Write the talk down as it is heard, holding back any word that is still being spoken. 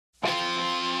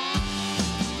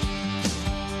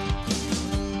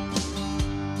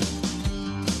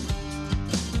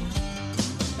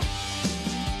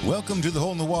Welcome to the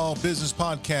Hole in the Wall Business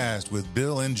Podcast with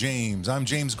Bill and James. I'm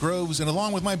James Groves, and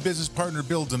along with my business partner,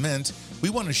 Bill Dement, we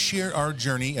want to share our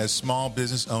journey as small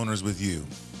business owners with you.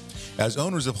 As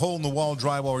owners of Hole in the Wall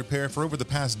drywall repair for over the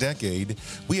past decade,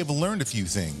 we have learned a few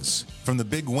things. From the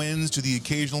big wins to the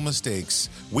occasional mistakes,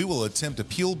 we will attempt to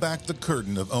peel back the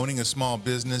curtain of owning a small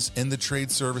business in the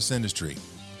trade service industry.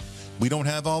 We don't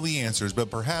have all the answers, but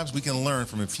perhaps we can learn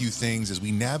from a few things as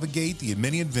we navigate the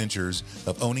many adventures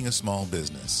of owning a small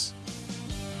business.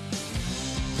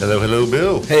 Hello,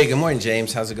 Bill. Hey, good morning,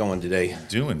 James. How's it going today?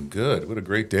 Doing good. What a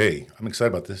great day. I'm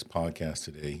excited about this podcast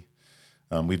today.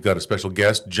 We've got a special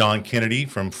guest, John Kennedy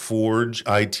from Forge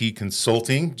IT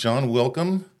Consulting. John,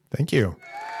 welcome. Thank you.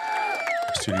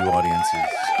 Our studio audiences.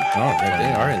 Oh,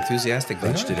 they are enthusiastic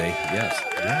bunch today. Yes.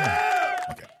 Yeah.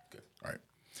 Okay. Good. All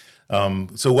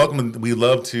right. So welcome. We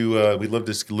love to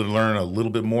learn a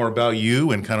little bit more about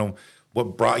you and kind of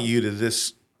what brought you to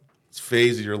this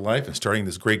phase of your life and starting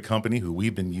this great company who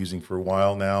we've been using for a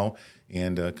while now,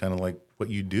 and kind of like what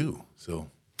you do.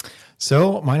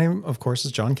 So my name, of course,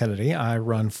 is John Kennedy. I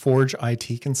run Forge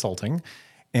IT Consulting,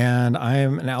 and I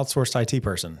am an outsourced IT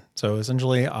person. So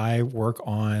essentially, I work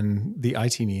on the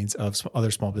IT needs of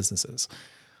other small businesses.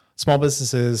 Small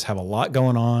businesses have a lot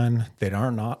going on. They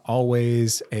are not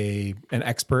always an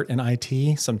expert in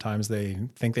IT. Sometimes they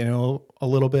think they know a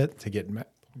little bit to get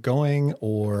going,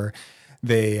 or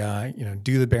they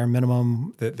do the bare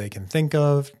minimum that they can think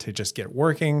of to just get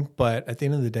working. But at the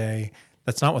end of the day,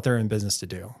 that's not what they're in business to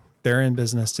do. They're in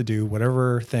business to do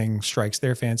whatever thing strikes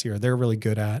their fancy or they're really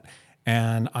good at.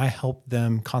 And I help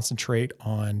them concentrate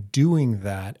on doing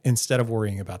that instead of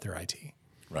worrying about their IT.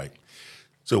 Right.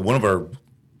 So one of our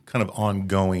kind of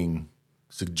ongoing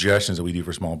suggestions that we do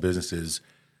for small businesses,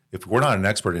 if we're not an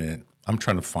expert in it, I'm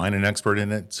trying to find an expert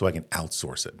in it so I can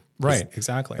outsource it. Right,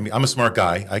 exactly. I mean, I'm a smart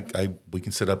guy. We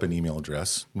can set up an email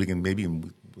address. We can maybe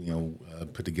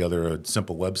put together a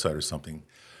simple website or something.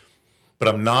 But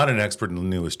I'm not an expert in the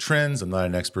newest trends. I'm not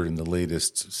an expert in the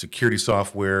latest security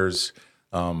softwares.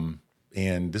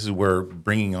 And this is where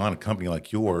bringing on a company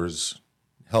like yours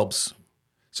helps.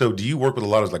 So do you work with a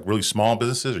lot of like really small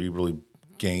businesses, or are you really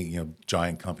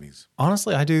giant companies?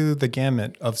 Honestly, I do the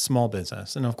gamut of small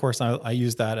business. And of course, I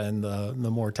use that in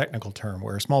the more technical term,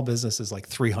 where small business is like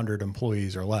 300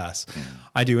 employees or less.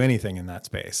 I do anything in that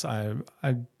space. I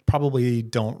probably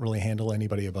don't really handle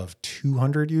anybody above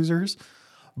 200 users.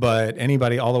 But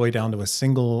anybody all the way down to a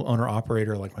single owner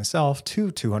operator like myself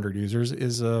to 200 users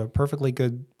is a perfectly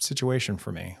good situation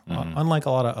for me. Unlike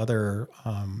a lot of other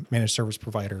managed service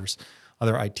providers,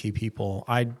 other IT people,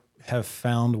 I have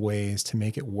found ways to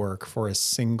make it work for a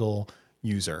single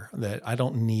user, that I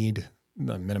don't need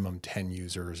the minimum 10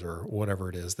 users or whatever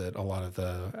it is that a lot of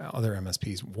the other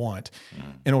MSPs want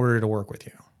in order to work with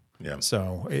you. Yeah.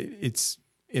 So it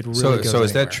really So goes is anywhere.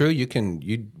 that true?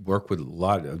 You work with a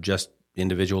lot of just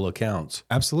individual accounts.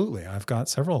 Absolutely. I've got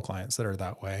several clients that are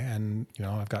that way. And,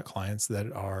 I've got clients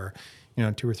that are,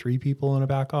 2 or 3 people in a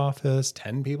back office,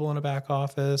 10 people in a back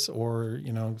office, or,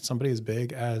 somebody as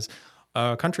big as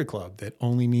a country club that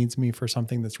only needs me for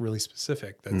something that's really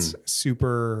specific, that's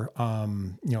super,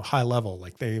 high level.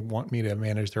 Like they want me to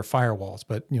manage their firewalls,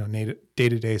 but,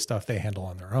 day-to-day stuff they handle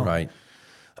on their own. Right.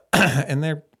 And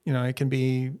they're, it can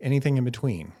be anything in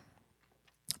between,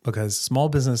 because small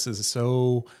business is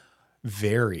so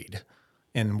varied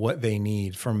in what they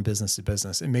need from business to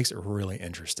business. It makes it really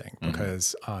interesting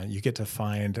because you get to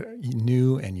find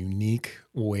new and unique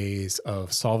ways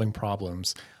of solving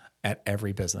problems at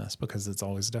every business, because it's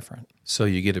always different. So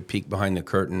you get a peek behind the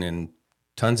curtain in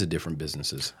tons of different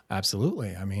businesses.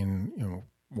 Absolutely. I mean,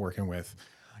 working with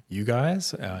you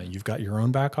guys, you've got your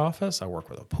own back office. I work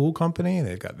with a pool company.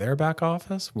 They've got their back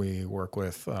office. We work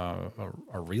with a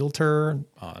realtor,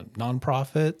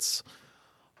 nonprofits.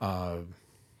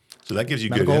 So that gives you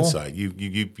medical. good insight.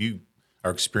 You are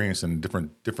experienced in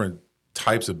different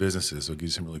types of businesses, so it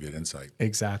gives you some really good insight.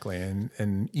 Exactly,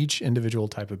 and each individual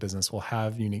type of business will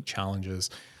have unique challenges,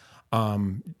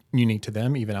 unique to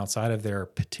them, even outside of their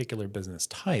particular business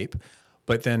type.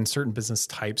 But then certain business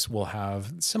types will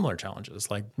have similar challenges,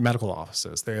 like medical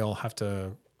offices. They'll have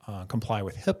to comply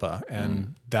with HIPAA,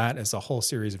 and that is a whole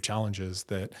series of challenges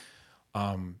that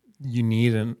you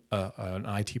need an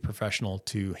IT professional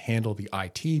to handle the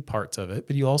IT parts of it,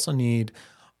 but you also need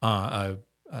a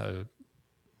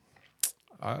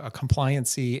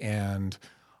compliancy and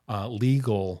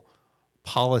legal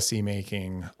policy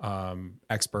making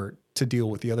expert to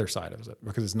deal with the other side of it,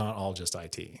 because it's not all just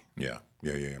IT. Yeah.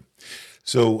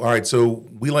 So, all right. So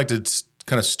we like to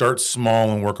kind of start small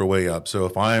and work our way up. So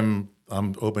if I'm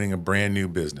I'm opening a brand new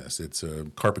business. It's a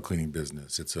carpet cleaning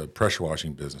business. It's a pressure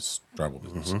washing business, drywall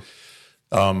business.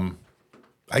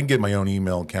 I can get my own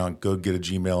email account, go get a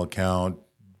Gmail account,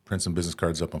 print some business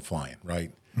cards up, I'm flying,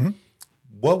 right?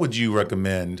 What would you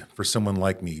recommend for someone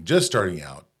like me just starting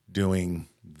out doing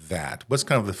that? What's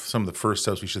kind of some of the first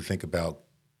steps we should think about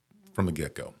from the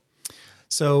get-go?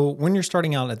 So when you're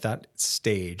starting out at that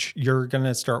stage, you're going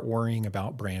to start worrying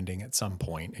about branding at some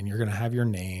point, and you're going to have your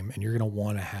name and you're going to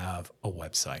want to have a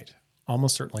website.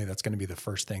 Almost certainly that's going to be the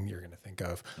first thing you're going to think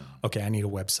of. Okay, I need a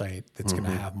website that's going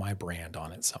to have my brand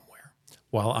on it somewhere.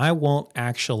 While I won't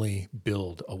actually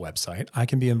build a website, I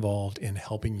can be involved in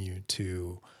helping you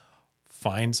to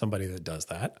find somebody that does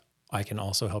that. I can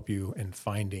also help you in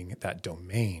finding that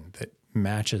domain that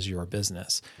matches your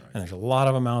business. Right. And there's a lot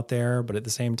of them out there, but at the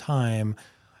same time,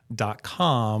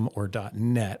 .com or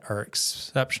 .net are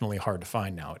exceptionally hard to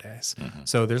find nowadays.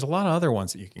 So there's a lot of other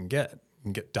ones that you can get.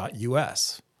 You can get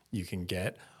 .us, you can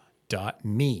get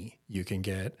 .me, you can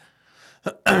get,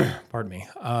 pardon me,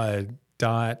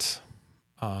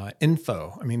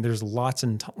 .info. I mean, there's lots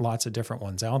and lots of different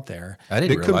ones out there. I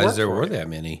didn't realize there were that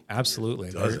many.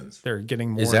 Absolutely. Dozens. They're getting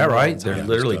more. Is that right? There There are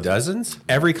literally dozens?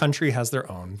 Every country has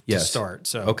their own to Yes. start.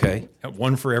 So Okay.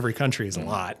 one for every country is a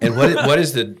lot. And what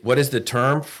is the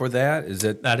term for that? Is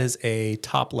it That is a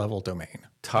top level domain.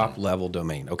 top level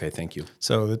domain? Okay, thank you.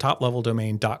 So the top level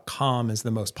domain .com is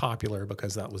the most popular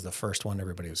because that was the first one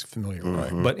everybody was familiar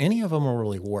with. But any of them will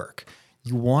really work.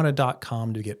 You want a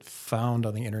 .com to get found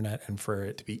on the internet and for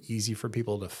it to be easy for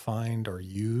people to find or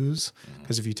use.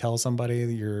 Because if you tell somebody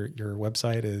that your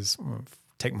website is,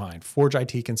 take mine,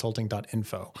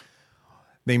 forgeitconsulting.info,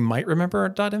 they might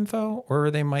remember .info or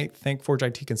they might think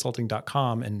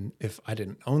forgeitconsulting.com. And if I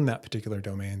didn't own that particular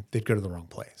domain, they'd go to the wrong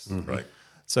place. Right.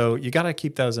 So you got to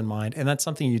keep those in mind. And that's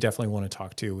something you definitely want to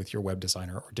talk to with your web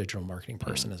designer or digital marketing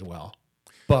person as well.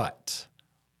 But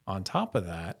on top of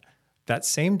that, that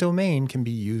same domain can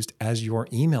be used as your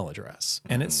email address.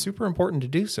 And it's super important to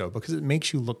do so because it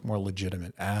makes you look more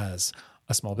legitimate as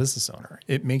a small business owner.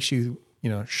 It makes you,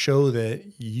 show that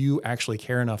you actually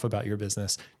care enough about your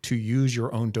business to use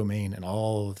your own domain and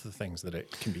all of the things that it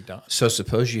can be done. So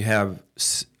suppose you have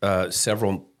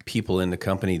several people in the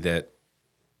company that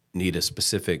need a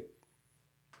specific,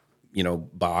 email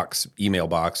box.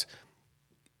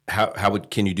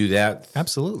 Can you do that?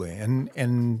 Absolutely.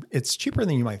 And it's cheaper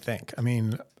than you might think. I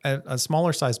mean, a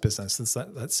smaller size business, it's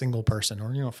that single person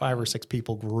or, 5 or 6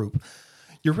 people group,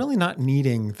 you're really not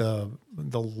needing the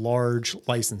large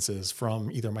licenses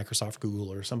from either Microsoft,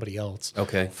 Google, or somebody else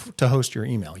to host your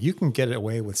email. You can get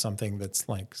away with something that's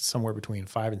like somewhere between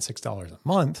 $5 and $6 a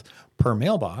month per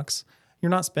mailbox. You're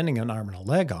not spending an arm and a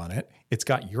leg on it. It's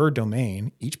got your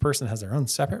domain. Each person has their own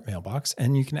separate mailbox,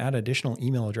 and you can add additional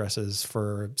email addresses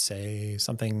for, say,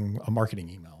 a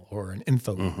marketing email or an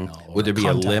info email. Would there be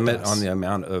a limit us. on the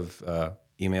amount of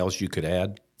emails you could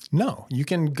add? No, you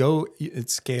can go, it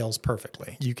scales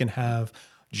perfectly. You can have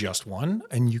just one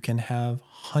and you can have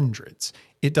hundreds.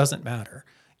 It doesn't matter.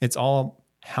 It's all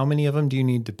how many of them do you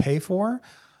need to pay for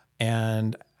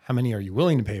and how many are you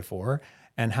willing to pay for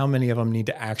and how many of them need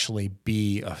to actually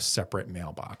be a separate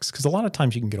mailbox. Because a lot of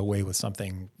times you can get away with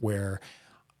something where,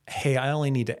 hey, I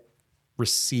only need to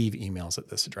receive emails at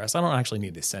this address. I don't actually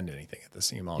need to send anything at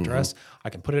this email address. I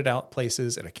can put it out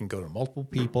places and it can go to multiple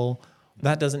people.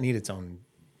 That doesn't need its own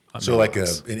So like an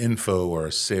info or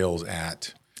a sales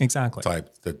at exactly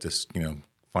type that just,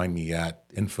 find me at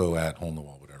info at hole in the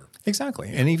wall, whatever.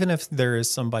 Exactly. And even if there is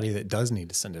somebody that does need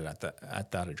to send it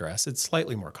at that address, it's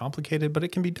slightly more complicated, but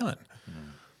it can be done.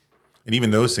 And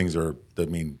even those things are, they're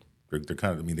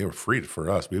kind of, they were free for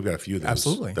us. We've got a few of those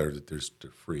Absolutely.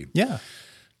 they're free. Yeah.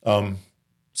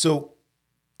 So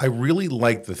I really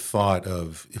like the thought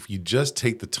of if you just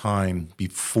take the time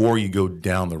before you go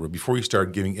down the road, before you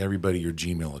start giving everybody your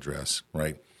Gmail address,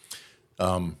 right?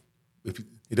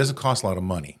 It doesn't cost a lot of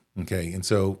money, okay? And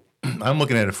so I'm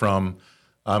looking at it from,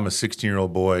 I'm a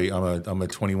 16-year-old boy, I'm a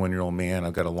 21-year-old man,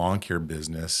 I've got a lawn care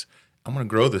business. I'm going to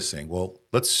grow this thing. Well,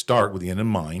 let's start with the end in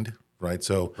mind, right?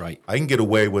 So I can get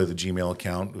away with a Gmail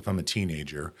account if I'm a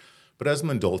teenager. But as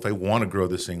an adult, if I want to grow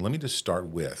this thing, let me just start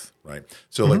with, right?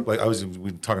 So we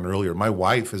were talking earlier, my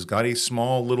wife has got a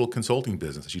small little consulting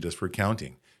business that she does for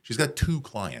accounting. She's got 2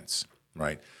 clients,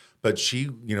 right? But she,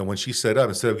 when she set up,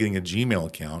 instead of getting a Gmail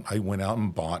account, I went out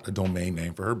and bought a domain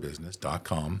name for her business,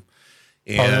 .com.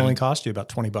 And Probably only cost you about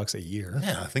 $20 a year.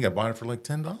 yeah, I think I bought it for like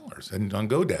 $10 and on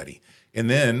GoDaddy. And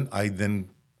then I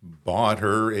bought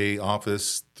her a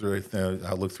Office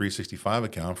Outlook 365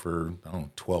 account for, I don't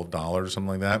know, $12 or something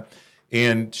like that.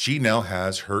 And she now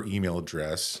has her email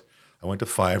address. I went to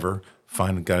Fiverr,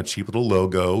 got a cheap little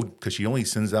logo because she only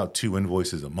sends out 2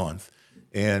 invoices a month.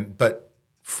 But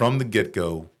from the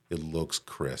get-go, it looks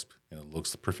crisp and it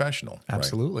looks professional.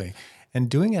 Absolutely. Right? And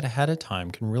doing it ahead of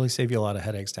time can really save you a lot of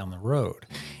headaches down the road.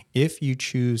 If you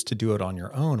choose to do it on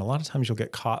your own, a lot of times you'll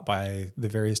get caught by the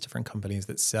various different companies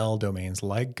that sell domains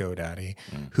like GoDaddy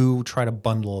who try to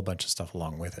bundle a bunch of stuff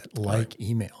along with it, like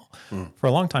email. For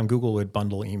a long time, Google would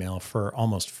bundle email for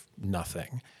almost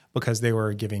nothing because they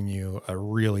were giving you a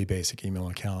really basic email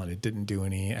account. It didn't do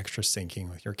any extra syncing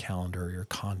with your calendar, your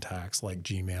contacts like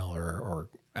Gmail or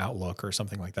Outlook or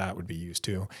something like that would be used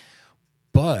to.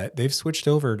 But they've switched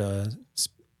over to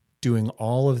doing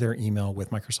all of their email with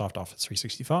Microsoft Office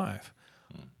 365.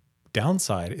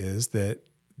 Downside is that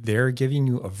they're giving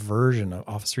you a version of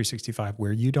Office 365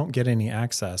 where you don't get any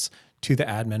access to the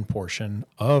admin portion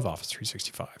of Office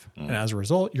 365. And as a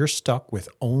result, you're stuck with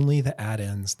only the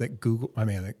add-ins that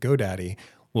GoDaddy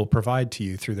will provide to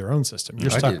you through their own system.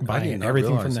 You're stuck buying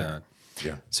everything from there.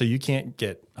 Yeah. So you can't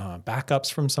get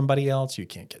backups from somebody else. You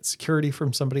can't get security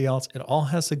from somebody else. It all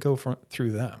has to go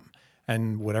through them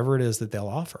and whatever it is that they'll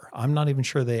offer. I'm not even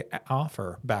sure they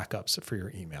offer backups for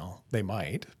your email. They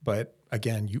might, but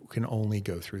again, you can only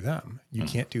go through them. You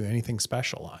can't do anything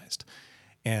specialized.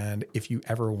 And if you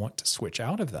ever want to switch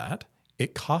out of that,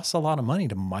 it costs a lot of money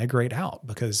to migrate out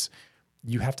because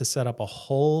you have to set up a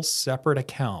whole separate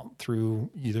account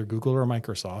through either Google or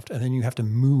Microsoft, and then you have to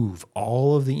move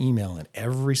all of the email in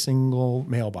every single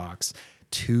mailbox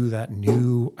to that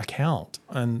new account.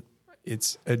 And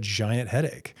it's a giant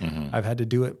headache. I've had to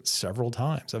do it several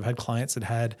times. I've had clients that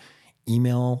had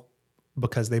email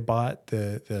because they bought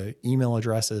the email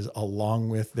addresses along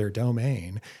with their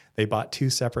domain. They bought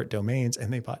 2 separate domains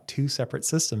and they bought 2 separate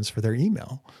systems for their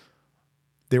email.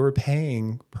 They were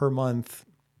paying per month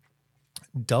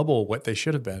double what they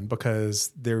should have been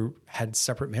because they had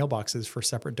separate mailboxes for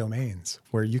separate domains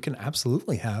where you can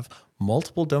absolutely have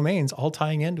multiple domains all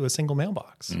tying into a single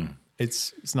mailbox.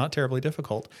 It's not terribly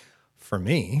difficult for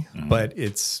me, but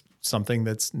it's something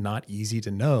that's not easy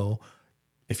to know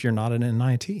if you're not in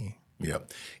IT. Yeah.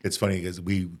 It's funny because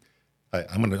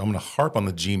I'm gonna harp on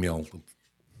the gmail.com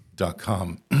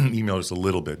email just a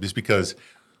little bit, just because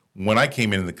when I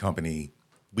came into the company,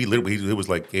 it was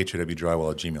like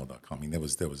howdrywall@gmail.com. I mean, that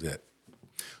was it.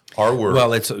 Our work.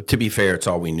 Well, to be fair, it's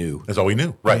all we knew. That's all we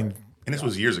knew, right? And this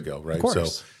was years ago, right? So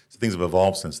things have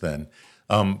evolved since then.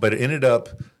 But it ended up,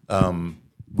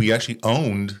 we actually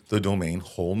owned the domain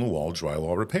Hole in the Wall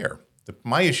Drywall Repair.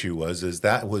 My issue was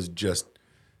that was just,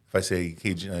 if I say,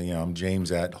 hey, I'm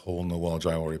James at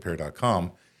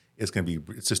holeinthewalldrywallrepair.com, it's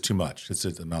just too much. It's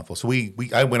just a mouthful. So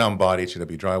I went out and bought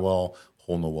HW Drywall.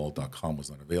 holeinthewall.com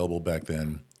was not available back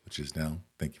then, which is now.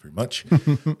 Thank you very much.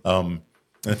 And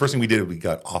the first thing we did, we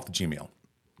got off the Gmail.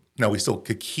 Now, we still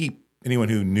could keep anyone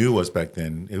who knew us back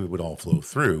then, it would all flow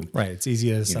through. Right. It's easy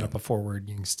to set up a forward.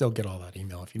 You can still get all that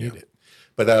email if you need it.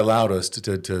 But that allowed us to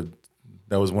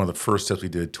that was one of the first steps we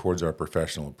did towards our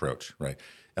professional approach, right?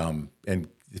 And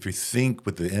if you think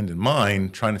with the end in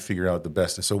mind, trying to figure out the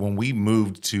best. So when we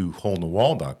moved to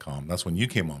holeinthewall.com, that's when you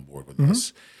came on board with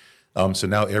us. So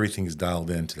now everything is dialed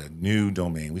into that new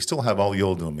domain. We still have all the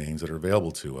old domains that are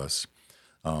available to us,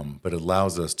 but it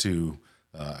allows us to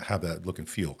have that look and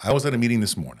feel. I was at a meeting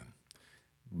this morning,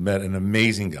 met an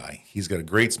amazing guy. He's got a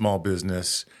great small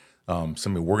business,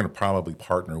 somebody we're going to probably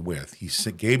partner with. He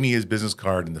gave me his business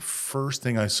card, and the first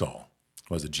thing I saw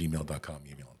was a gmail.com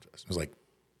email address. I was like,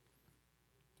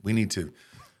 we need to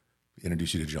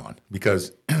introduce you to John,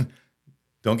 because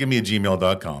don't give me a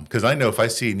gmail.com, because I know if I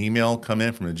see an email come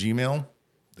in from a Gmail,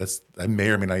 I may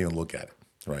or may not even look at it,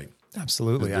 right?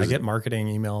 Absolutely. I get marketing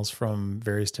emails from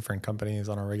various different companies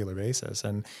on a regular basis,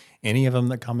 and any of them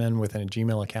that come in within a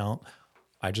Gmail account,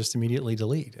 I just immediately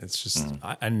delete. It's just,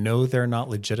 I know they're not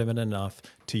legitimate enough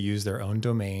to use their own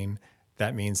domain.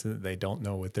 That means that they don't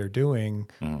know what they're doing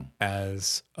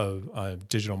as a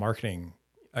digital marketing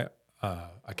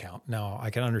account. Now, I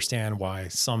can understand why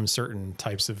some certain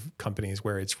types of companies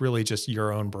where it's really just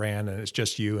your own brand and it's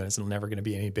just you and it's never going to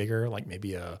be any bigger, like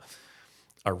maybe a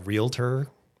realtor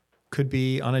could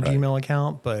be on a Gmail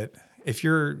account. But if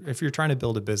you're trying to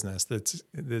build a business that's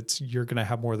you're going to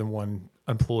have more than one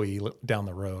employee down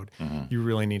the road, you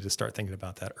really need to start thinking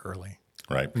about that early.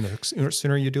 Right. And the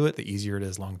sooner you do it, the easier it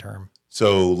is long term.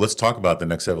 So let's talk about the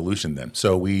next evolution then.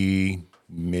 So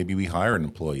maybe we hire an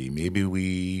employee, maybe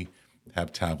we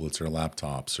have tablets or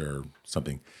laptops or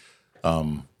something.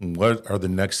 What are the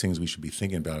next things we should be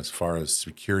thinking about as far as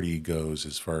security goes,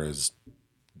 as far as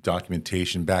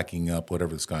documentation, backing up,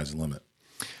 whatever the sky's the limit?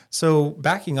 So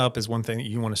backing up is one thing that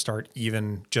you want to start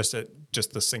even just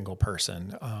the single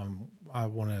person. I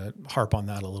want to harp on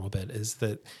that a little bit, is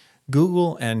that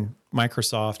Google and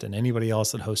Microsoft and anybody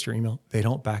else that hosts your email, they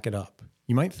don't back it up.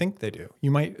 You might think they do.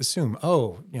 You might assume,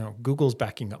 oh, Google's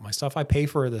backing up my stuff. I pay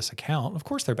for this account. Of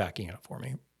course they're backing it up for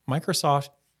me. Microsoft,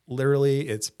 literally,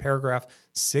 it's paragraph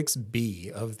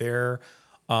 6B of their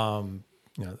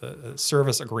the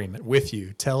service agreement with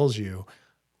you tells you,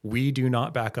 we do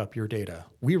not back up your data.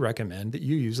 We recommend that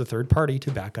you use a third party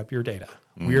to back up your data.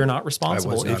 We are not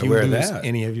responsible if you lose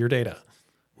any of your data,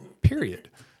 period.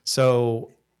 So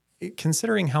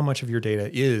considering how much of your data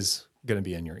is going to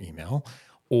be in your email,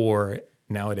 or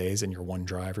nowadays in your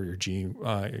OneDrive or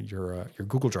your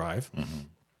Google Drive,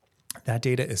 that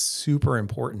data is super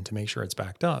important to make sure it's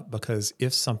backed up, because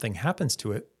if something happens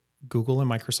to it, Google and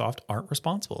Microsoft aren't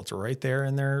responsible. It's right there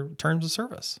in their terms of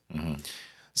service.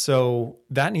 So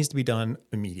that needs to be done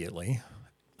immediately.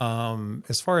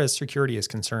 As far as security is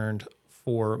concerned,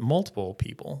 for multiple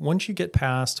people, once you get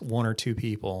past one or two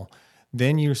people,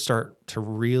 then you start to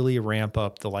really ramp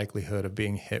up the likelihood of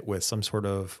being hit with some sort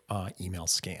of email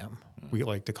scam. We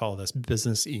like to call this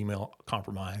business email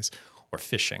compromise or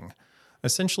phishing.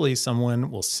 Essentially,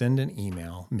 someone will send an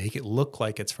email, make it look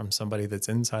like it's from somebody that's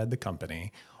inside the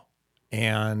company,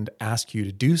 and ask you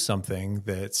to do something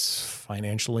that's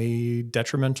financially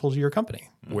detrimental to your company,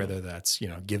 whether that's,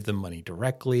 give them money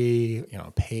directly,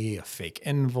 pay a fake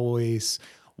invoice,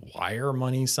 wire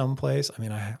money someplace. I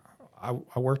mean, I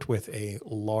worked with a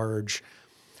large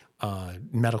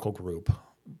medical group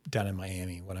down in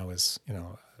Miami when I was,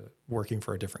 working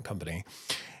for a different company.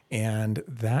 And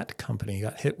that company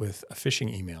got hit with a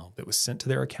phishing email that was sent to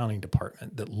their accounting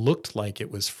department that looked like it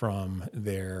was from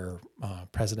their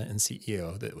president and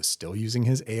CEO that was still using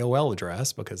his AOL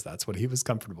address because that's what he was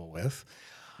comfortable with.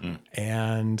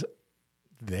 And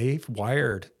they've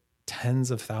wired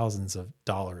tens of thousands of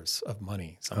dollars of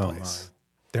money someplace.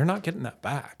 They're not getting that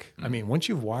back. I mean, once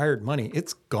you've wired money,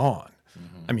 it's gone.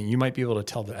 I mean, you might be able to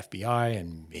tell the FBI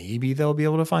and maybe they'll be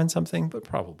able to find something, but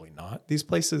probably not. These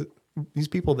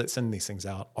people that send these things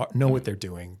out know what they're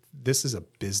doing. This is a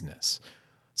business.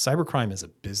 Cybercrime is a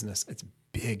business. It's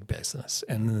big business.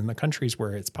 And in the countries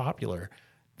where it's popular,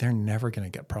 they're never going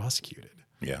to get prosecuted.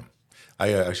 Yeah.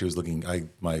 I actually was looking,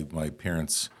 my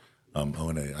parents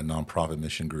own a nonprofit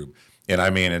mission group, and I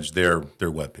manage their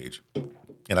webpage.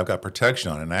 And I've got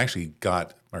protection on it. And I actually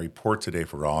got my report today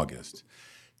for August.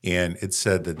 And it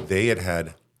said that they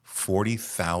had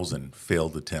 40,000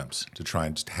 failed attempts to try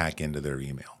and hack into their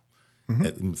email. 30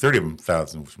 of them,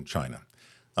 1,000 from China.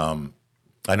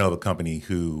 I know of a company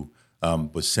who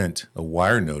was sent a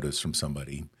wire notice from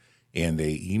somebody, and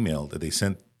they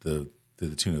sent the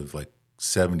tune of like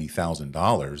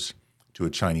 $70,000 to a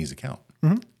Chinese account.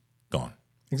 Gone.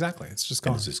 Exactly. It's just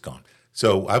gone. And it's just gone.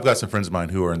 So I've got some friends of mine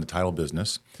who are in the title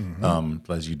business,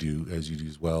 as you do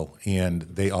as well, and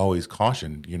they always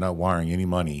caution you're not wiring any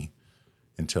money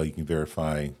until you can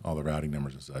verify all the routing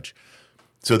numbers and such.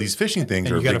 So these phishing things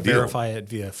are a big deal. You got to verify it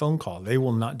via phone call. They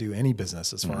will not do any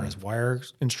business as far as wire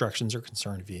instructions are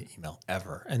concerned via email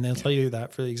ever, and they'll tell you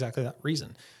that for exactly that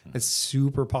reason. It's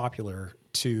super popular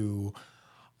to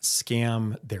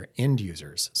scam their end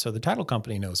users. So the title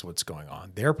company knows what's going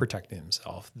on. They're protecting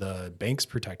themselves. The bank's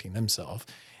protecting themselves.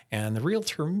 And the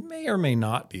realtor may or may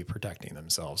not be protecting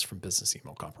themselves from business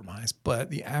email compromise. But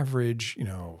the average,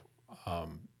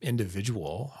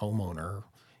 individual homeowner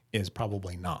is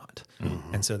probably not.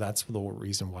 And so that's the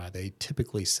reason why they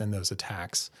typically send those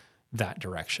attacks that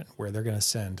direction, where they're going to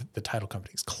send the title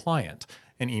company's client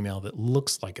an email that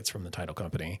looks like it's from the title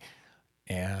company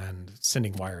and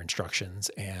sending wire instructions,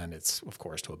 and it's, of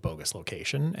course, to a bogus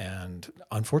location. And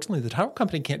unfortunately, the title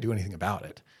company can't do anything about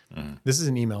it. This is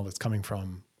an email that's coming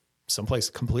from someplace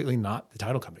completely not the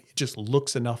title company. It just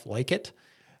looks enough like it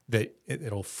that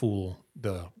it'll fool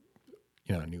the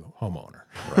new homeowner.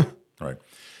 Right.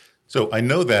 So I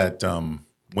know that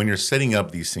when you're setting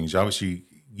up these things, obviously,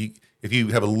 if you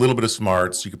have a little bit of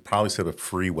smarts, you could probably set up a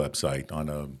free website on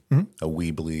a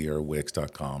Weebly or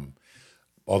Wix.com.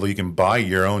 Although you can buy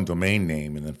your own domain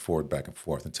name and then forward back and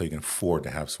forth until you can afford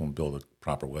to have someone build a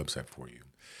proper website for you.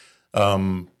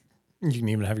 You can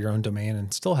even have your own domain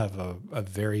and still have a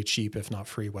very cheap, if not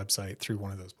free, website through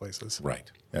one of those places.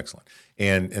 Right. Excellent.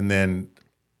 And then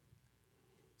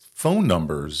phone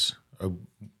numbers. Do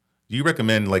you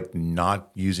recommend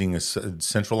not using a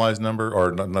centralized number,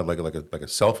 or not like a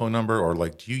cell phone number, or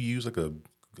do you use like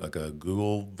a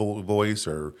Google Voice?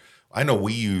 Or I know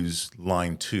we use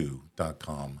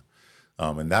line2.com,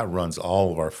 and that runs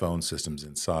all of our phone systems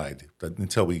inside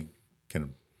until we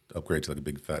can upgrade to like a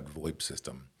big fat VoIP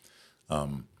system.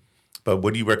 But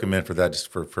what do you recommend for that?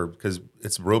 Just for because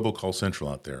it's robocall central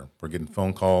out there. We're getting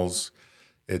phone calls,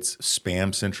 It's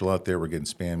spam central out there. We're getting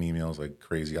spam emails like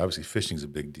crazy. Obviously, phishing is a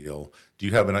big deal. Do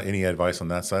you have any advice on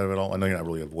that side of it all? I know you're not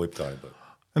really a VoIP guy, but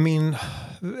I mean,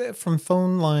 from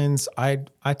phone lines, I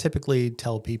typically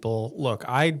tell people, look,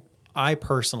 I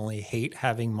personally hate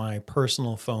having my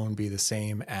personal phone be the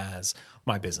same as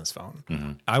my business phone.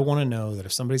 Mm-hmm. I want to know that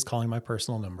if somebody's calling my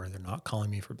personal number, they're not calling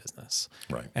me for business.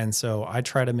 Right. And so I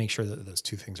try to make sure that those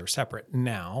two things are separate.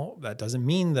 Now, that doesn't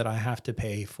mean that I have to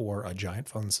pay for a giant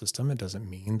phone system. It doesn't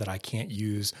mean that I can't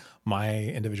use my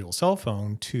individual cell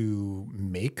phone to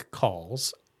make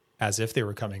calls as if they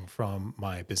were coming from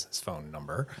my business phone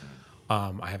number.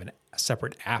 I have a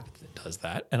separate app that does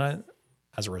that. And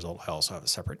as a result, I also have a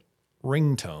separate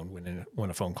ringtone when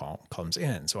a phone call comes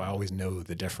in. So I always know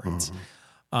the difference.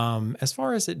 As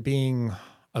far as it being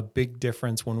a big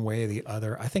difference one way or the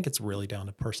other, I think it's really down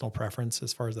to personal preference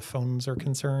as far as the phones are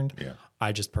concerned. Yeah.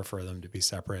 I just prefer them to be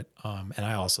separate. And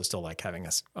I also still like having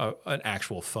an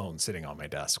actual phone sitting on my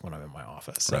desk when I'm in my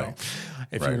office. So Right.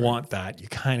 if you want that, you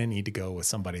kind of need to go with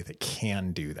somebody that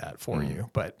can do that for you.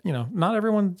 But, not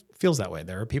everyone feels that way.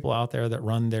 There are people out there that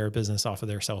run their business off of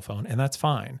their cell phone, and that's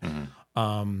fine.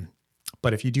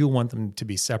 But if you do want them to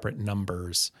be separate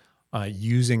numbers,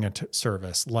 using a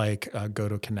service like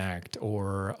GoToConnect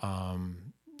or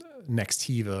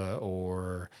Nextiva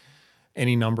or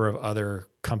any number of other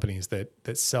companies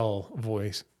that sell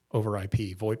voice over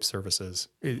IP, VoIP services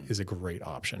is a great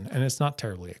option. And it's not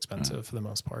terribly expensive for the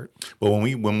most part. Well,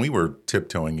 when we were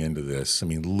tiptoeing into this, I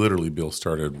mean, literally, Bill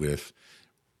started with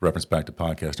reference back to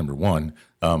podcast number 1.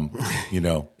 I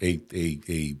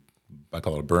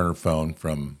call it a burner phone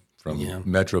from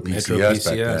Metro PCS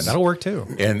back then. That'll work too.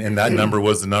 And that number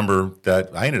was the number that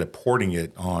I ended up porting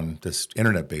it on this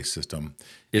internet-based system.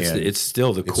 It's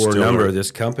still the core number of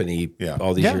this company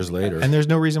all these years later. And there's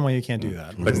no reason why you can't do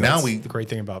that. But now the great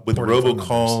thing about with porting phone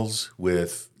robocalls,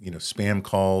 with spam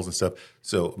calls and stuff.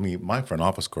 So I mean, my front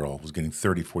office girl was getting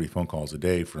 30, 40 phone calls a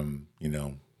day from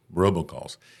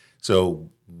robocalls.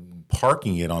 So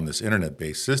parking it on this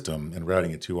internet-based system and routing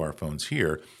it to our phones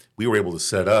here, we were able to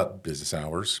set up business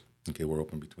hours. Okay, we're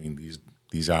open between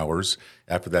these hours.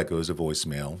 After that goes to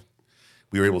voicemail.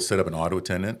 We were able to set up an auto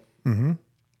attendant,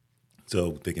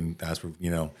 so they can ask for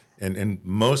and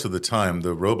most of the time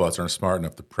the robots aren't smart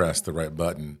enough to press the right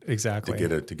button exactly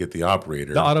to get the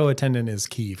operator. The auto attendant is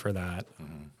key for that.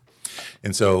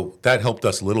 And so that helped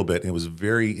us a little bit. It was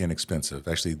very inexpensive.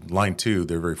 Actually, line 2,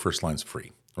 their very first line's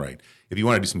free. Right. If you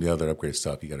want to do some of the other upgraded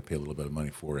stuff, you got to pay a little bit of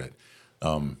money for it.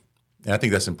 And I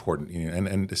think that's important.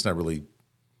 And it's not really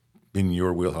in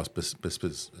your wheelhouse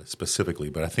specifically,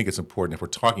 but I think it's important if we're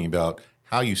talking about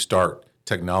how you start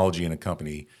technology in a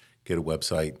company, get a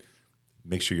website,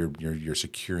 make sure you're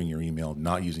securing your email,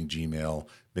 not using Gmail,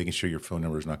 making sure your phone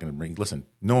number is not going to ring. Listen,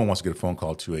 no one wants to get a phone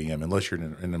call at 2 a.m. unless you're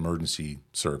in an emergency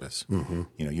service. You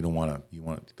don't want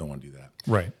to do that.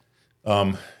 Right.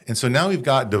 And so now we've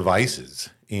got devices,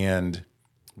 and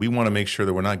we want to make sure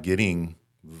that we're not getting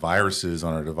viruses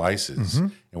on our devices,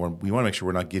 and we want to make sure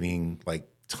we're not getting like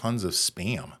tons of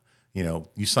spam.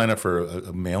 You sign up for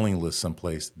a mailing list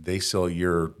someplace, they sell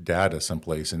your data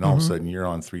someplace, and all of a sudden you're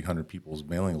on 300 people's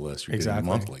mailing list. You're getting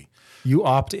monthly. You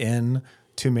opt in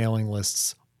to mailing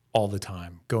lists all the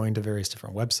time, going to various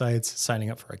different websites, signing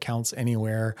up for accounts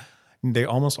anywhere. They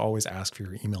almost always ask for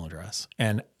your email address.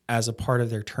 And as a part of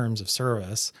their terms of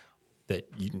service that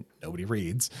nobody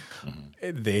reads,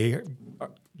 they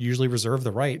usually reserve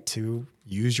the right to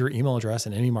use your email address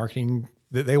in any marketing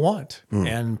that they want,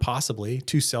 and possibly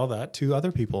to sell that to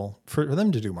other people for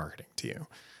them to do marketing to you.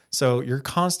 So you're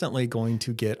constantly going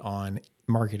to get on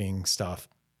marketing stuff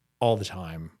all the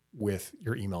time with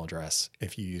your email address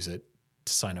if you use it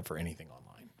to sign up for anything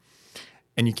online.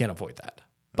 And you can't avoid that.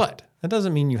 But that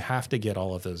doesn't mean you have to get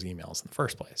all of those emails in the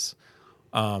first place.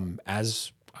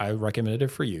 As I recommended it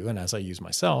for you, and as I use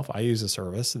myself, I use a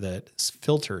service that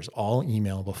filters all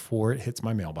email before it hits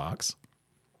my mailbox.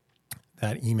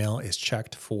 That email is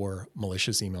checked for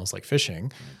malicious emails like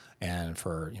phishing, and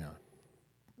for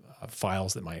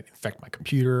files that might infect my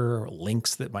computer, or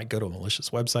links that might go to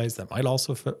malicious websites that might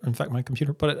also infect my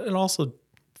computer. But it also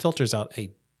filters out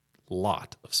a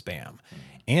lot of spam.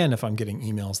 And if I'm getting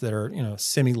emails that are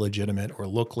semi-legitimate or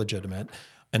look legitimate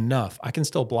enough, I can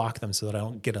still block them so that I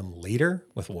don't get them later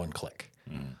with one click.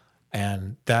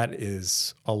 And that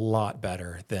is a lot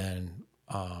better than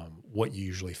what you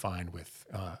usually find with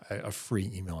a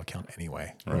free email account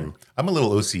anyway. Right. I'm a little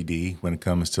OCD when it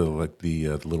comes to like the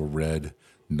little red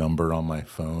number on my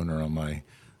phone or on my,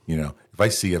 if I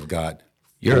see I've got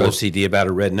You're OCD about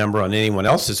a red number on anyone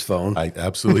else's phone. I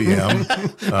absolutely am.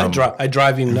 I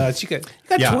drive you nuts. You got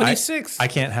 26. I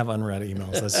can't have unread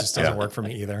emails. That just doesn't work for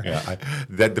me either. Yeah,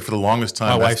 that for the longest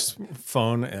time. My wife's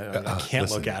phone, I can't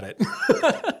look at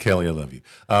it. Kelly, I love you.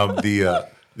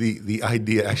 The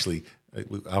idea, actually,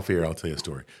 I'll tell you a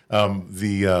story.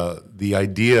 The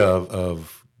idea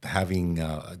of having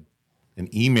an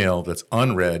email that's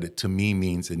unread to me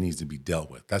means it needs to be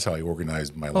dealt with. That's how I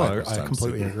organize my life. I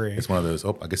completely agree. It's one of those,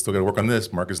 I guess still got to work on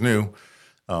this. Mark is new.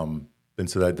 And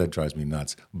so that drives me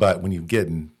nuts. But when you get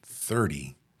in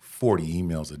 30, 40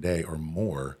 emails a day or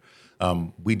more,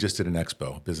 we just did an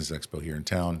expo, a business expo here in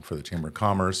town for the Chamber of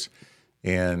Commerce.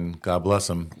 And God bless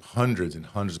them, hundreds and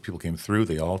hundreds of people came through.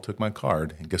 They all took my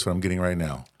card. And guess what I'm getting right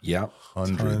now? Yeah.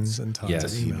 Hundreds and tons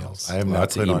of emails. I have not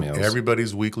put on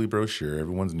everybody's weekly brochure,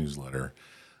 everyone's newsletter.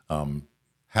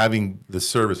 Having the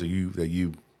service that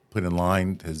you put in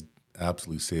line has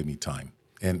absolutely saved me time.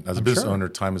 And as a business owner,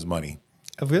 time is money.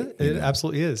 It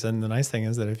absolutely is. And the nice thing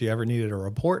is that if you ever needed a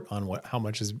report on how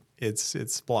much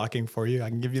it's blocking for you, I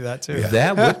can give you that too. Yeah.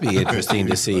 That would be interesting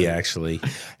to see, actually.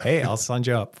 Hey, I'll sign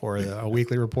you up for a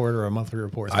weekly report or a monthly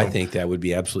report. I think that would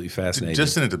be absolutely fascinating.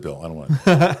 Just send it to Bill. I don't want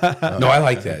No, I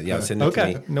like that. Yeah, send it to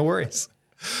me. No worries.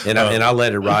 And I'll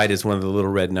let it ride as one of the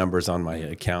little red numbers on my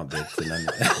account.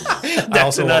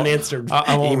 That's an unanswered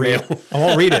I won't read it. I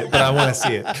won't read it, but I want to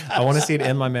see it. I want to see it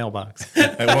in my mailbox.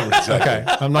 Okay,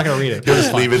 I'm not going to read it. He'll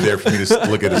just leave it there for me to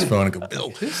look at his phone and go,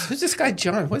 Bill. Who's this guy,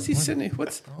 John? What's he sending?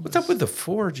 What's up with the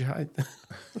Forge?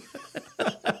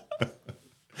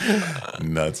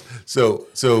 Nuts. So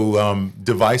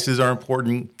devices are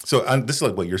important. So this is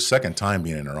like your second time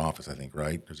being in our office, I think,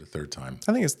 right? There's a third time.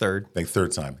 I think it's third.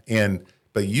 Third time.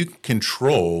 But you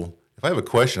control. If I have a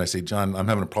question, I say, John, I'm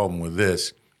having a problem with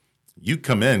this. You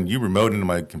come in, you remote into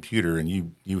my computer, and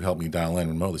you help me dial in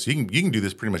remotely. So you can do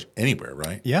this pretty much anywhere,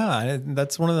 right? Yeah,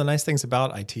 that's one of the nice things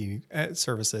about IT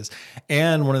services,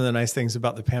 and one of the nice things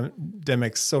about the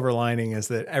pandemic's silver lining is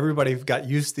that everybody got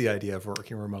used to the idea of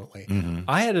working remotely. Mm-hmm.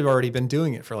 I had already been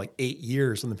doing it for like 8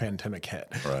 years when the pandemic hit.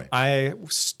 Right. I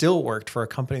still worked for a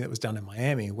company that was down in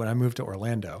Miami when I moved to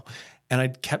Orlando, and I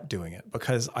kept doing it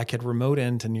because I could remote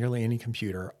into nearly any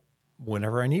computer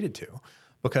whenever I needed to,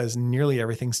 because nearly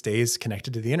everything stays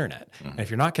connected to the internet. Mm-hmm. And if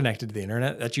you're not connected to the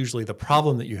internet, that's usually the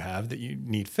problem that you have that you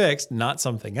need fixed, not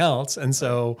something else. And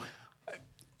so,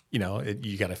 you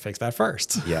got to fix that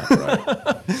first. Yeah.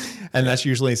 Right. And that's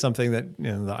usually something that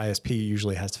the ISP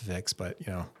usually has to fix. But,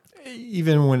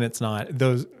 even when it's not,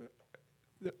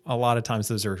 a lot of times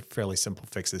those are fairly simple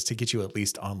fixes to get you at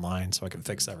least online so I can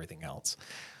fix everything else.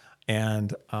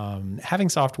 And having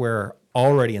software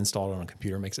already installed on a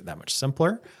computer makes it that much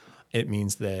simpler. It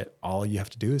means that all you have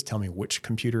to do is tell me which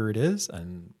computer it is,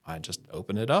 and I just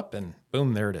open it up, and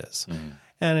boom, there it is. Mm-hmm.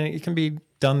 And it can be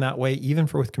done that way even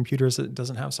with computers that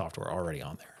doesn't have software already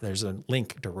on there. There's a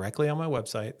link directly on my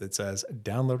website that says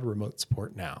download remote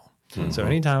support now. Mm-hmm. So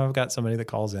anytime I've got somebody that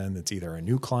calls in that's either a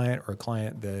new client or a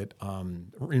client that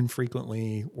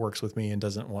infrequently works with me and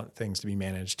doesn't want things to be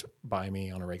managed by me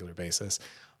on a regular basis,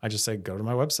 I just say, go to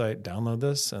my website, download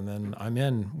this, and then I'm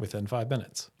in within 5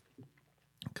 minutes.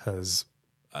 Because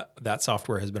that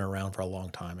software has been around for a long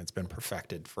time. It's been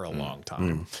perfected for a long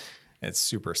time. It's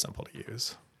super simple to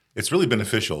use. It's really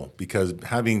beneficial because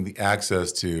having the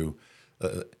access to,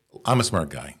 I'm a smart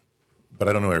guy, but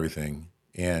I don't know everything.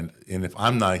 And if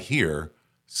I'm not here,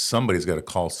 somebody's got to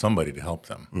call somebody to help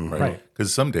them, right?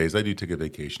 Because some days I do take a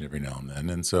vacation every now and then.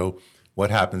 And so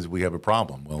what happens if we have a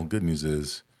problem? Well, good news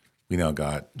is we now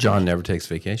got... John never takes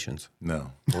vacations.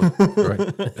 No.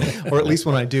 Or at least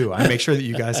when I do, I make sure that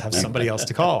you guys have somebody else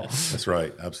to call. That's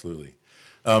right. Absolutely.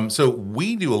 So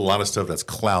we do a lot of stuff that's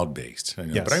cloud-based.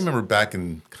 Yes. But I remember back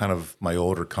in kind of my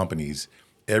older companies,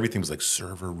 everything was like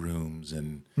server rooms.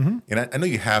 And I know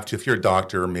you have to, if you're a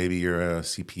doctor or maybe you're a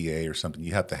CPA or something,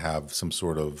 you have to have some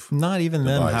sort of Not even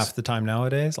device. them half the time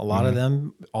nowadays. A lot of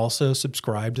them also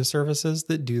subscribe to services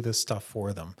that do this stuff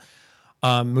for them.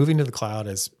 Moving to the cloud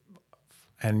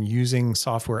and using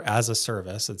software as a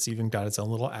service. It's even got its own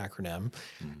little acronym,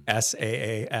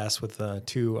 SaaS, with the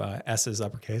two S's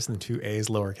uppercase and the two A's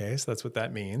lowercase. That's what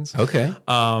that means. Okay.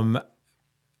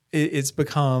 It's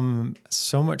become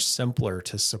so much simpler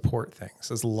to support things.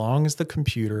 As long as the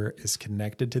computer is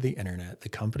connected to the internet, the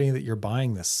company that you're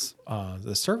buying this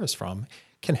the service from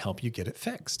can help you get it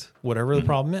fixed, whatever the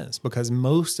problem is, because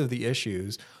most of the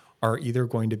issues are either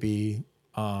going to be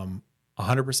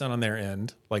 100% on their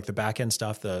end, like the back end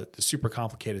stuff, the super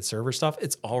complicated server stuff,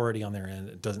 it's already on their end.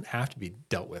 It doesn't have to be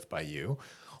dealt with by you.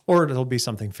 Or it'll be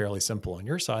something fairly simple on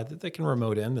your side that they can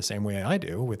remote in the same way I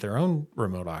do with their own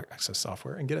remote access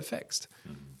software and get it fixed.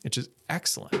 which is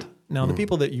excellent. Now, the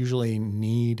people that usually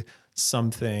need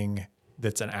something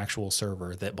that's an actual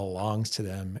server that belongs to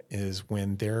them is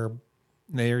when they're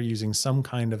using some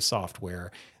kind of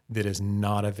software that is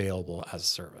not available as a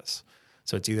service.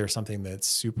 So it's either something that's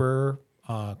super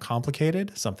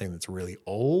complicated, something that's really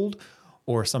old,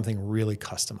 or something really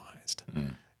customized.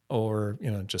 Or,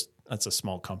 just that's a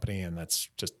small company and that's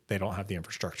just, they don't have the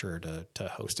infrastructure to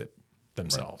host it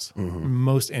themselves. Right.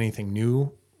 Most anything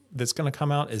new that's going to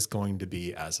come out is going to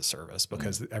be as a service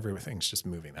because everything's just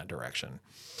moving that direction.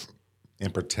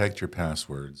 And protect your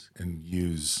passwords and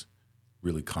use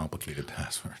really complicated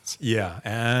passwords. Yeah.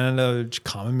 And a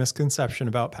common misconception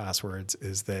about passwords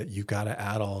is that you got to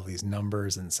add all of these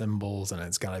numbers and symbols and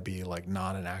it's got to be like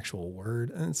not an actual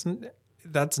word. And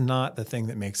that's not the thing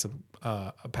that makes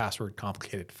a password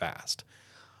complicated fast.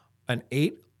 An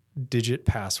 8-digit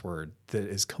password that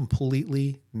is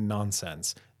completely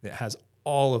nonsense, that has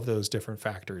all of those different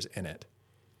factors in it,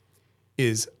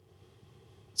 is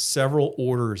several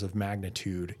orders of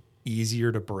magnitude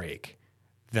easier to break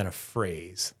than a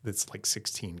phrase that's like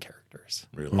 16 characters,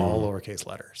 really? All lowercase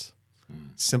letters.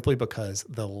 Simply because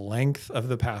the length of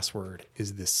the password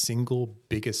is the single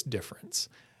biggest difference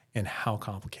in how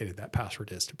complicated that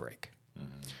password is to break.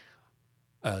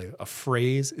 A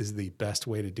phrase is the best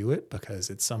way to do it because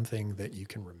it's something that you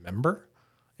can remember.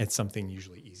 It's something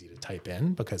usually easy to type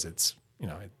in because it's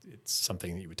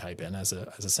something that you would type in as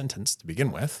a sentence to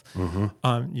begin with.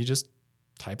 You just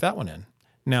type that one in.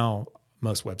 Now,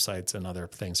 most websites and other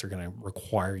things are going to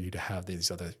require you to have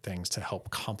these other things to help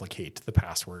complicate the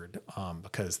password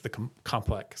because the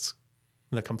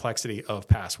complexity of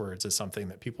passwords is something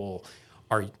that people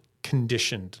are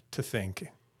conditioned to think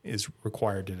is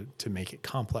required to make it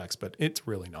complex, but it's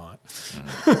really not.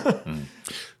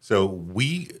 So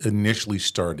we initially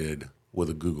started with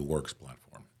a Google Works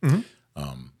platform.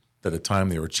 At the time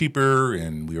they were cheaper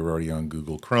and we were already on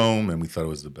Google Chrome and we thought it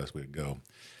was the best way to go.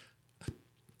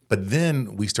 But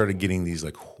then we started getting these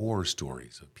like horror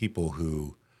stories of people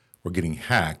who were getting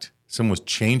hacked. Someone was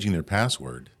changing their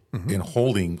password and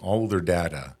holding all of their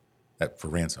data for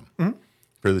ransom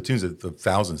for the tunes of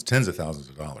thousands, tens of thousands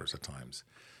of dollars at times.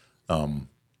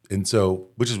 And so,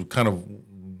 which is kind of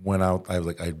when I was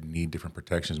like, I need different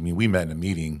protections. I mean, we met in a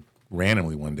meeting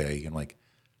randomly one day and like,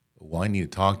 well, I need to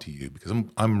talk to you because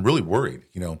I'm really worried.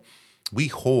 We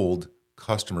hold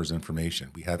customers'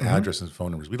 information. We have addresses and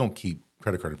phone numbers. We don't keep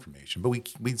credit card information, but we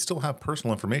still have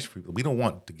personal information for people. We don't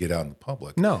want to get out in the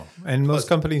public. No, and most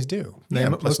companies do.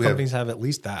 Most companies have at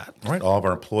least that. Right. All of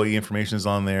our employee information is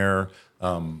on there.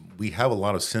 We have a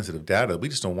lot of sensitive data. We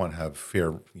just don't want to have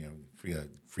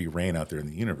free reign out there in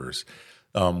the universe,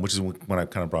 which is when I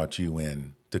kind of brought you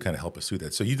in to kind of help us through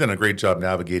that. So you've done a great job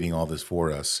navigating all this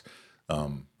for us.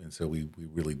 And so we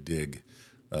really dig.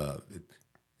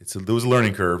 There was a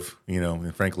learning curve,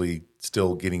 and frankly,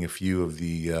 still getting a few of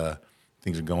the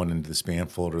things are going into the spam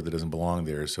folder that doesn't belong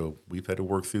there. So we've had to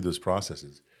work through those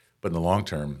processes. But in the long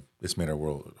term, it's made our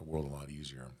world a lot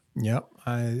easier. Yep.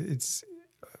 It's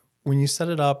when you set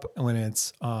it up, when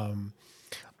it's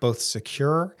both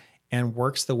secure and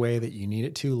works the way that you need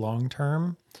it to long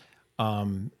term.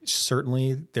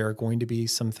 Certainly there are going to be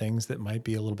some things that might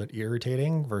be a little bit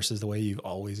irritating versus the way you've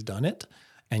always done it.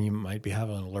 And you might be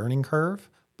having a learning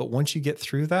curve, but once you get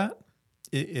through that,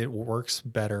 it works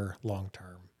better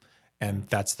long-term. And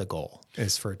that's the goal,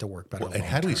 is for it to work better. And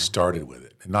had we started with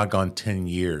it and not gone 10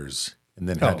 years and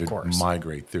then had to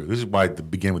migrate through, this is why the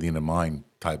begin with the end in mind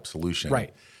type solution.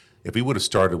 Right. If we would have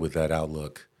started with that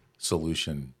Outlook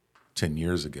solution 10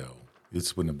 years ago,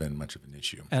 this wouldn't have been much of an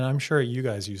issue. And I'm sure you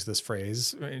guys use this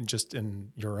phrase just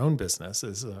in your own business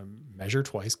is measure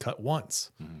twice, cut once.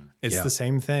 It's the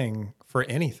same thing for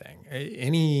anything,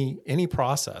 any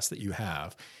process that you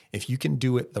have. If you can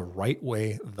do it the right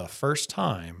way the first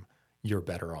time, you're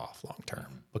better off long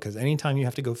term. Because anytime you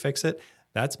have to go fix it,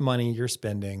 that's money you're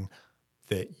spending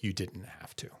that you didn't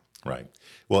have to. Right.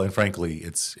 Well, and frankly,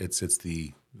 it's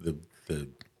the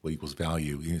what equals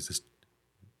value. It's just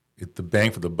the bang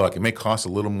for the buck. It may cost a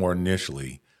little more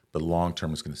initially, but long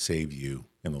term it's going to save you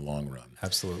in the long run.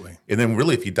 Absolutely. And then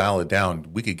really, if you dial it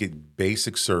down, we could get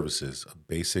basic services, a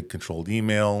basic controlled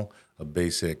email, a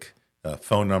basic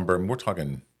phone number. And we're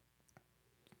talking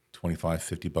 $25,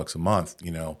 $50 a month,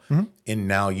 And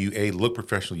now you look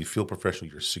professional, you feel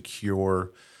professional, you're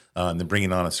secure. And then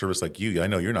bringing on a service like you, I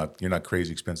know you're not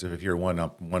crazy expensive. If you're a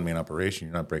one man operation,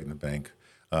 you're not breaking the bank.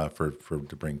 To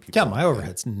bring people. Yeah, my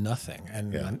overhead's nothing,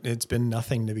 and it's been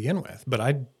nothing to begin with. But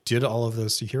I did all of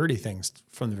those security things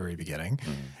from the very beginning,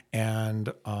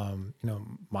 and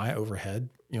my overhead,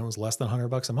 was less than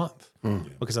 $100 a month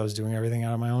because I was doing everything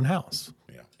out of my own house,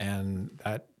 and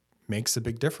that makes a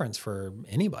big difference for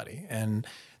anybody. And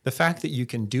the fact that you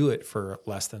can do it for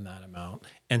less than that amount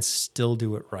and still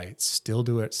do it right, still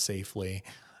do it safely,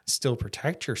 still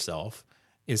protect yourself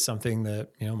is something that,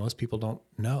 most people don't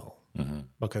know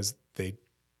because they,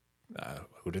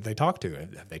 who did they talk to?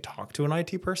 Have they talked to an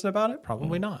IT person about it?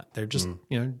 Probably not. They're just,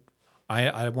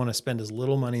 I want to spend as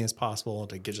little money as possible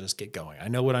to just get going. I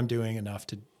know what I'm doing enough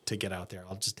to get out there.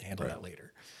 I'll just handle that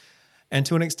later. And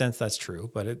to an extent, that's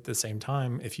true. But at the same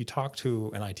time, if you talk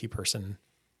to an IT person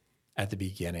at the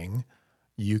beginning,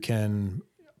 you can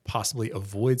possibly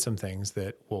avoid some things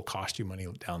that will cost you money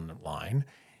down the line.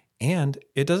 And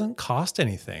it doesn't cost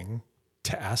anything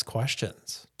to ask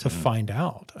questions, to find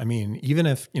out. I mean, even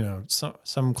if,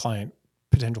 some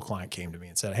potential client came to me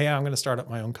and said, hey, I'm going to start up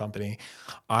my own company.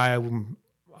 I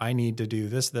need to do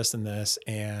this, this, and this.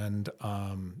 And,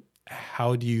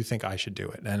 how do you think I should do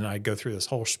it? And I go through this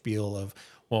whole spiel of,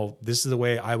 well, this is the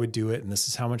way I would do it. And this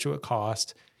is how much it would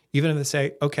cost. Even if they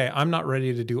say, okay, I'm not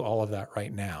ready to do all of that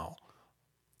right now.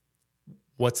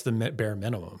 What's the bare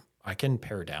minimum? I can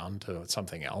pare down to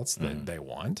something else that they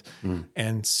want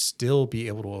and still be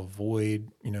able to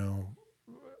avoid,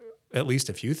 at least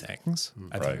a few things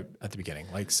at the beginning.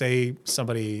 Like say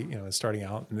somebody, is starting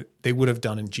out and they would have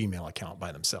done a Gmail account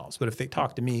by themselves. But if they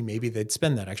talk to me, maybe they'd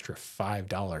spend that extra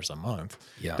 $5 a month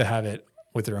to have it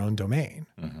with their own domain.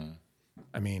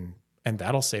 I mean, and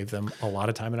that'll save them a lot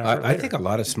of time and effort. I think a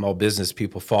lot of small business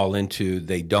people fall into,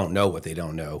 they don't know what they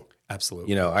don't know.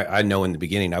 Absolutely. I know in the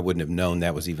beginning, I wouldn't have known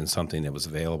that was even something that was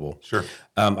available. Sure.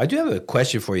 I do have a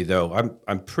question for you though.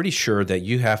 I'm pretty sure that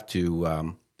you have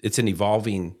to, it's an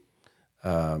evolving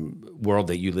world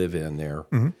that you live in there.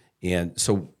 And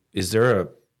so is there a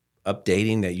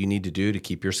updating that you need to do to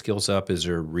keep your skills up? Is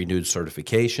there renewed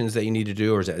certifications that you need to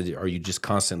do? Or are you just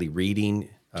constantly reading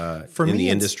in the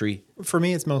industry? For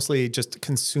me, it's mostly just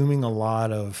consuming a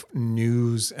lot of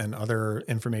news and other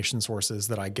information sources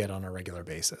that I get on a regular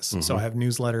basis. So I have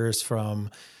newsletters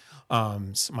from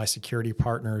my security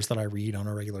partners that I read on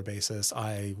a regular basis.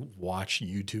 I watch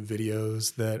YouTube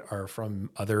videos that are from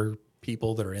other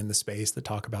people that are in the space that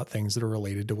talk about things that are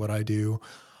related to what I do.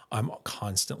 I'm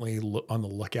constantly on the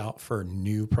lookout for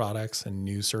new products and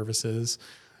new services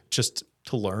just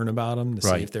to learn about them, to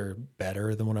see if they're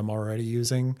better than what I'm already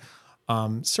using.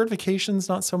 Certifications,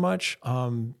 not so much.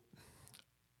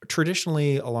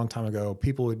 Traditionally, a long time ago,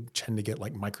 people would tend to get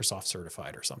like Microsoft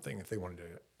certified or something if they wanted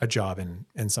a job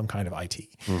in some kind of IT.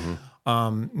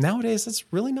 Nowadays, it's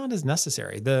really not as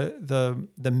necessary.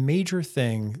 The major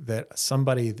thing that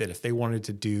somebody that if they wanted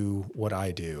to do what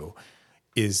I do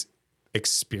is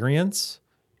experience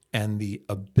and the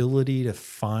ability to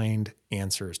find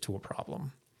answers to a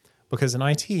problem. Because in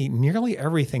IT, nearly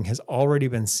everything has already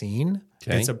been seen.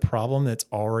 Okay. It's a problem that's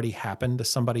already happened to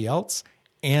somebody else.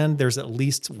 And there's at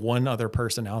least one other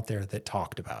person out there that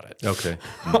talked about it. Okay.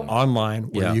 Online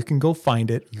where you can go find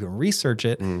it, you can research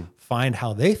it, find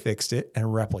how they fixed it,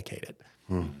 and replicate it.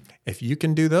 If you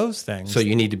can do those things. So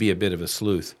you need to be a bit of a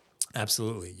sleuth.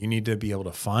 Absolutely. You need to be able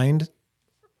to find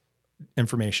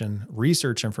information,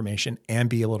 research information, and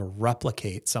be able to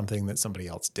replicate something that somebody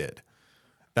else did.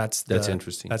 That's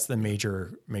interesting. That's the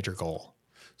major goal.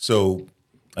 So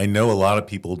I know a lot of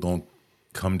people don't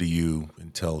come to you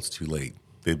until it's too late.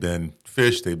 They've been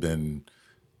phished, they've been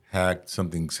hacked,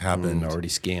 something's happened. Already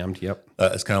scammed, yep.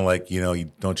 It's kind of like,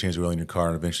 you don't change the oil in your car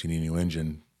and eventually you need a new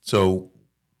engine. So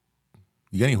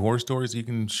you got any horror stories you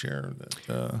can share?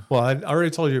 Well, I already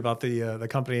told you about the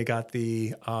company that got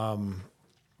the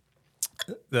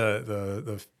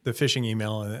phishing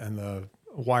email and the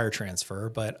wire transfer,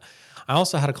 but I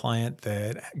also had a client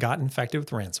that got infected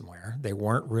with ransomware. They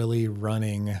weren't really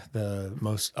running the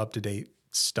most up-to-date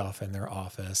stuff in their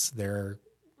office. Their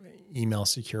email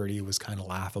security was kind of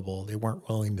laughable. They weren't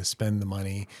willing to spend the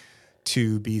money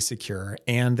to be secure,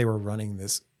 and they were running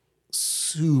this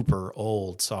super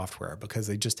old software because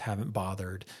they just haven't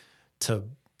bothered to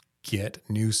get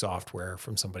new software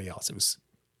from somebody else. It was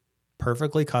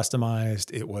perfectly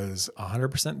customized. It was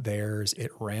 100% theirs.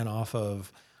 It ran off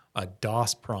of a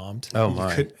DOS prompt. Oh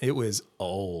my! It was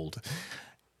old,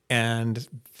 and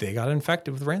they got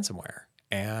infected with ransomware.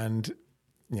 And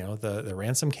the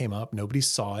ransom came up. Nobody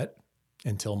saw it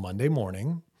until Monday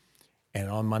morning, and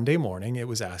on Monday morning, it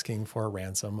was asking for a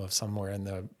ransom of somewhere in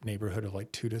the neighborhood of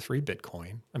like 2 to 3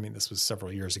 Bitcoin. I mean, this was several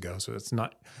years ago, so it's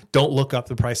not. Don't look up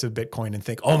the price of Bitcoin and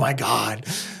think, "Oh my God!"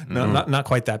 No, not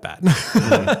quite that bad,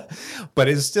 but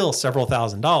it's still several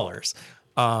 $1,000s.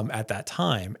 At that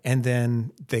time. And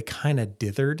then they kind of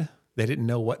dithered. They didn't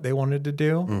know what they wanted to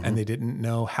do and they didn't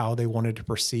know how they wanted to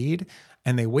proceed.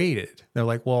 And they waited. They're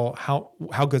like, well,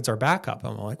 how good's our backup?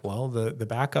 I'm like, well, the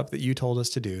backup that you told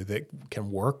us to do that can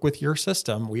work with your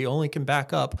system, we only can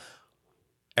back up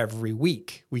every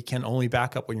week. We can only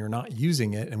back up when you're not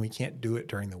using it, and we can't do it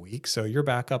during the week. So your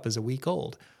backup is a week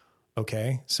old.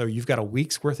 Okay. So you've got a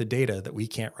week's worth of data that we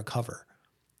can't recover.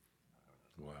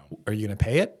 Wow. Are you going to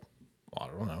pay it? Well,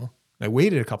 I don't know. I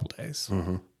waited a couple days.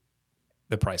 Mm-hmm.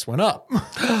 The price went up.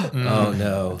 Oh,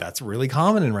 no. That's really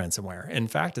common in ransomware. In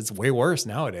fact, it's way worse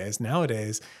nowadays.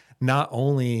 Nowadays, not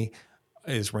only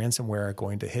is ransomware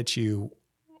going to hit you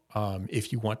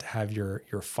if you want to have your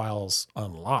files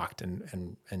unlocked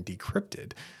and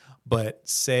decrypted, but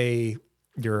say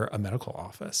you're a medical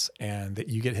office and that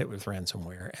you get hit with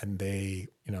ransomware and they,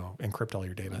 encrypt all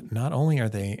your data. Not only are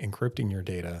they encrypting your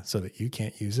data so that you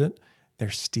can't use it, they're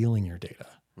stealing your data.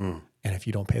 Mm. And if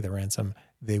you don't pay the ransom,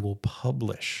 they will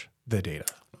publish the data.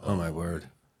 Oh my word.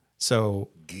 So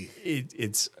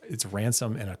it's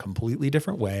ransom in a completely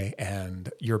different way,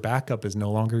 and your backup is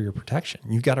no longer your protection.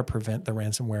 You've got to prevent the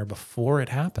ransomware before it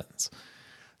happens.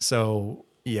 So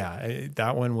yeah,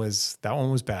 that one was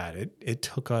bad. It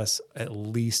took us at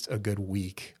least a good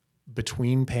week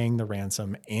between paying the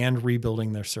ransom and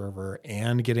rebuilding their server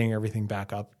and getting everything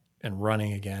back up and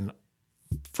running again,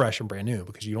 fresh and brand new,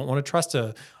 because you don't want to trust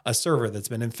a server that's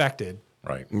been infected.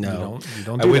 Right. No, you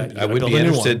don't do that. I would be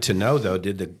interested to know though,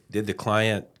 did the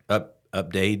client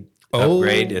upgrade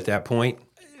at that point?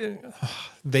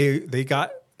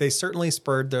 They certainly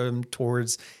spurred them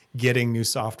towards getting new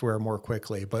software more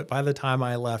quickly. But by the time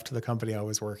I left the company I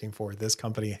was working for, this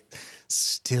company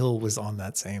still was on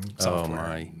that same software. Oh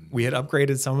my. We had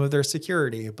upgraded some of their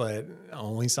security, but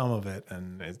only some of it.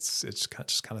 And it's just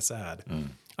kind of sad. Mm.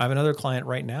 I have another client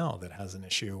right now that has an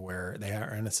issue where they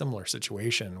are in a similar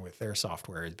situation with their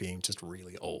software as being just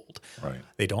really old. Right.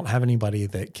 They don't have anybody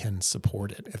that can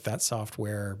support it. If that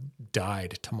software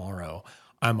died tomorrow,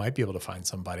 I might be able to find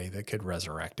somebody that could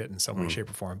resurrect it in some way, shape,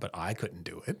 or form, but I couldn't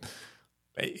do it.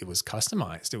 It was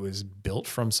customized. It was built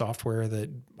from software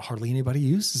that hardly anybody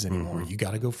uses anymore. Mm-hmm. You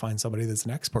got to go find somebody that's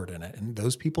an expert in it. And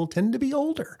those people tend to be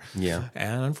older. Yeah.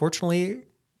 And unfortunately,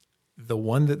 the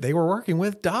one that they were working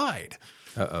with died.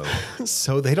 Uh-oh.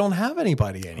 So they don't have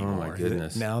anybody anymore. Oh my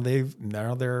goodness. Now they've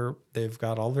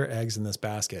got all their eggs in this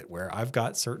basket where I've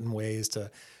got certain ways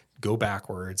to go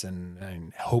backwards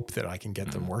and hope that I can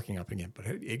get them working up again. But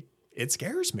it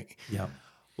scares me. Yeah.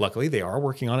 Luckily they are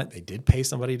working on it. They did pay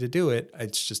somebody to do it.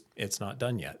 It's not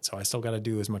done yet. So I still got to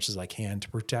do as much as I can to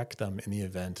protect them in the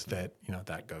event that,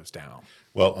 that goes down.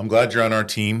 Well, I'm glad you're on our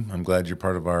team. I'm glad you're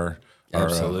part of our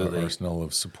arsenal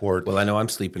of support. Well, I know I'm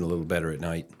sleeping a little better at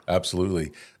night.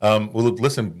 Absolutely. Well,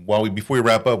 listen, before we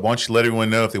wrap up, why don't you let everyone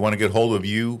know if they want to get hold of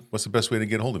you, what's the best way to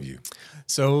get hold of you?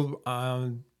 So,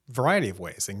 variety of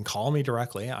ways. They can call me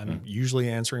directly. I'm usually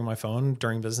answering my phone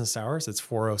during business hours. It's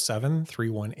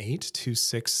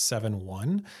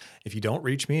 407-318-2671. If you don't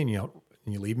reach me and you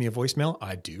leave me a voicemail,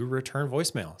 I do return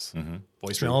voicemails. Mm-hmm.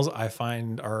 Voicemails I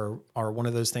find are one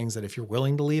of those things that if you're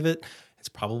willing to leave it, it's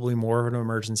probably more of an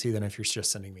emergency than if you're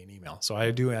just sending me an email. So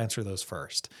I do answer those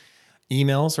first.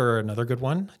 Emails are another good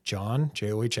one. John,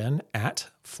 John, at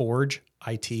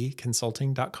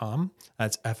forgeitconsulting.com.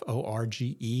 That's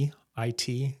FORGEIT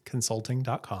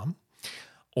consulting.com.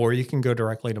 Or you can go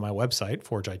directly to my website,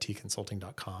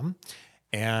 forgeitconsulting.com,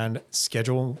 and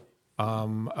schedule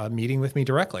a meeting with me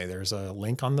directly. There's a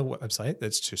link on the website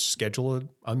that's to schedule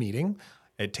a meeting.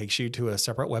 It takes you to a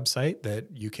separate website that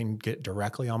you can get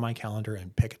directly on my calendar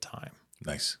and pick a time.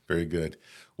 Nice. Very good.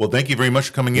 Well, thank you very much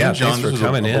for coming in, John. Thanks for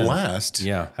coming in. Blast.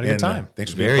 Yeah. Had a good time.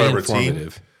 Thanks for being part of our team.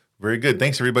 Very good.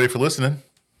 Thanks, everybody, for listening.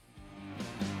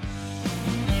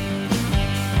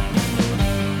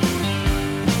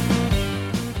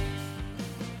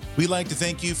 We'd like to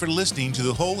thank you for listening to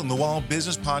the Hole in the Wall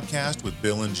Business Podcast with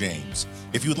Bill and James.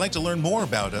 If you would like to learn more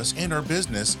about us and our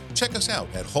business, check us out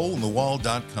at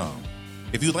holeinthewall.com.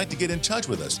 If you'd like to get in touch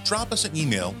with us, drop us an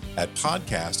email at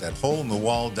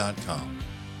podcast@holeinthewall.com.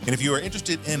 And if you are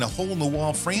interested in a Hole in the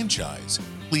Wall franchise,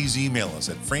 please email us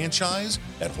at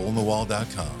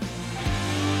franchise@holeinthewall.com.